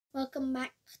Welcome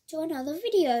back to another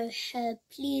video.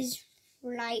 Please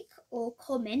like or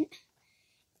comment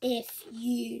if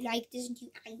you like this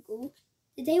new angle.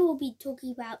 Today we'll be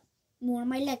talking about more of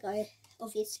my Lego,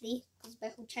 obviously, because my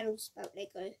whole channel is about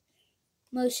Lego.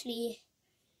 Mostly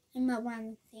in my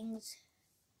random things.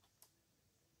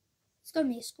 It's going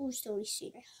to be a school story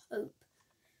soon, I hope,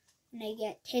 when I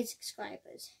get 10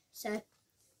 subscribers. So,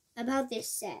 about this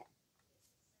set.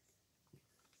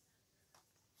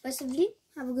 First of all,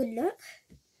 have a good look.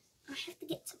 I have to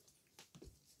get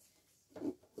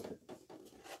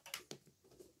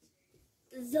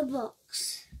the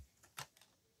box.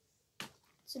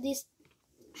 So this,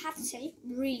 I have to say,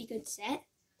 really good set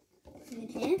in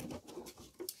here.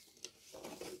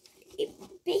 It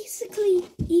basically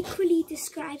equally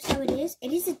describes how it is.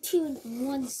 It is a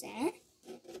 2-in-1 set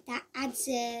that adds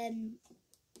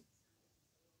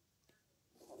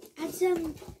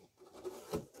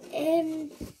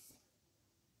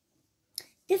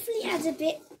definitely adds a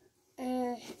bit,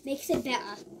 makes it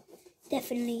better.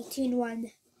 Definitely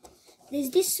 2-in-1. There's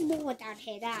this small one down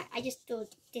here that I just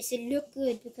thought this would look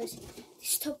good because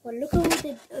this top one, look at all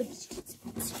the,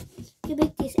 you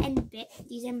make this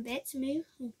these end bits move.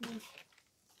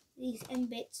 These end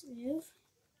bits move.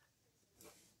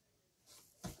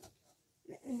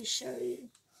 Let me show you.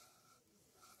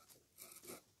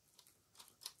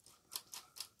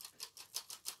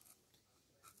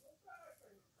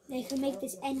 Now you can make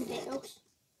this end bit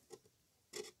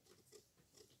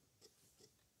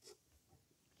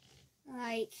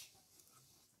like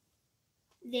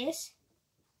this,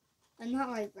 and not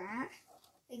like that,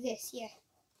 like this, yeah.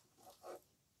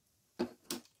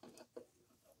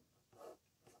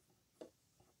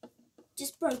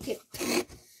 Just broke it.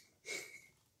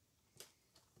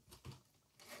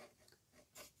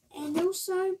 And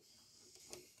also,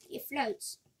 it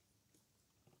floats.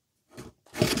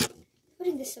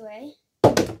 Putting this away.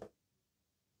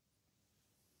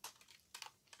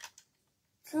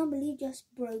 Can't believe just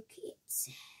broke it.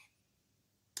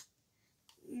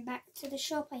 Back to the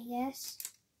shop, I guess.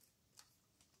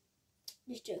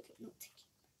 Just joking, not taking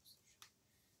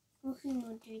it. Okay,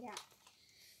 we'll do that.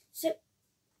 So,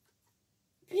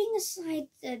 putting aside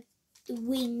the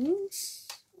wings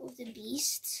of the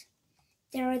beast,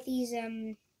 there are these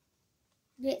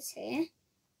bits here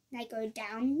that go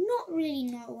down. Not really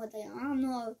know what they are. I'm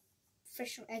not a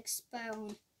professional expert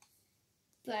on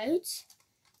boats.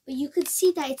 But you could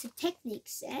see that it's a Technic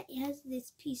set. It has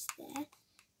this piece there.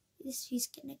 This piece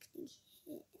connecting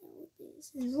here.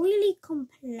 This is really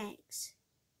complex.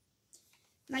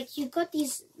 Like you got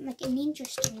these, like an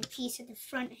interesting piece at the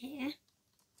front here.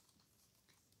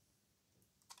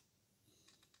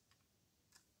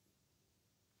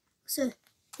 So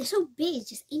they're so big, it's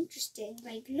just interesting.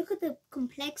 Like look at the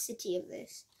complexity of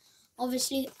this.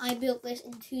 Obviously, I built this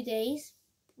in 2 days.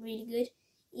 Really good.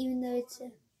 Even though it's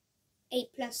a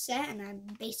 8+ set and I'm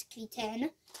basically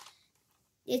 10.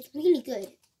 It's really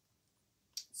good.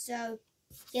 So,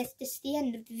 yes, this is the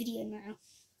end of the video now.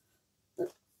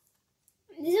 But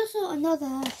there's also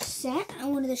another set I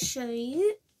wanted to show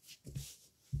you.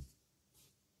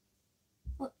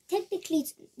 Well, technically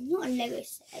it's not a Lego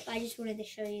set, but I just wanted to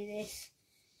show you this.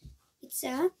 It's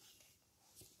a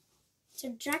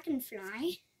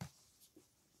dragonfly,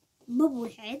 bubble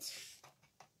head,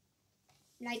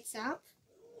 lights up,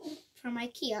 from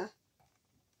IKEA.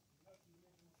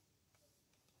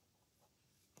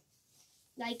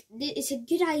 Like it's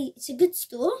a good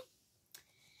store.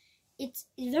 It's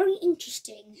very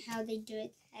interesting how they do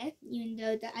it there, even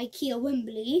though the IKEA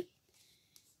Wembley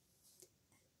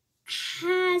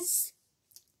has,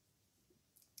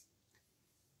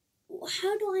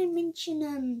 how do I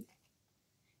mention,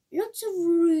 lots of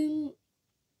room,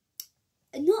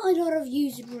 not a lot of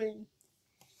used room.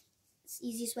 It's the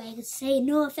easiest way I could say it.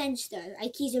 No offense though,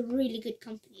 IKEA's a really good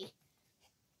company.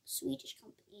 Swedish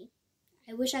company.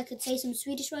 I wish I could say some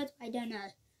Swedish words, but I don't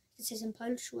know. It says some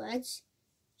Polish words.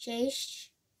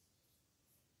 Cześć.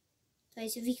 To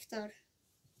jest Wiktor.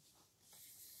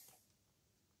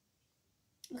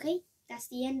 Okay, that's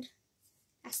the end.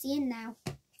 That's the end now.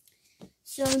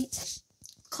 So,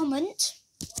 comment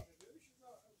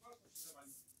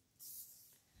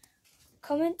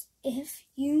if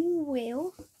you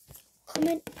will.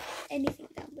 Comment anything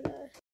down below.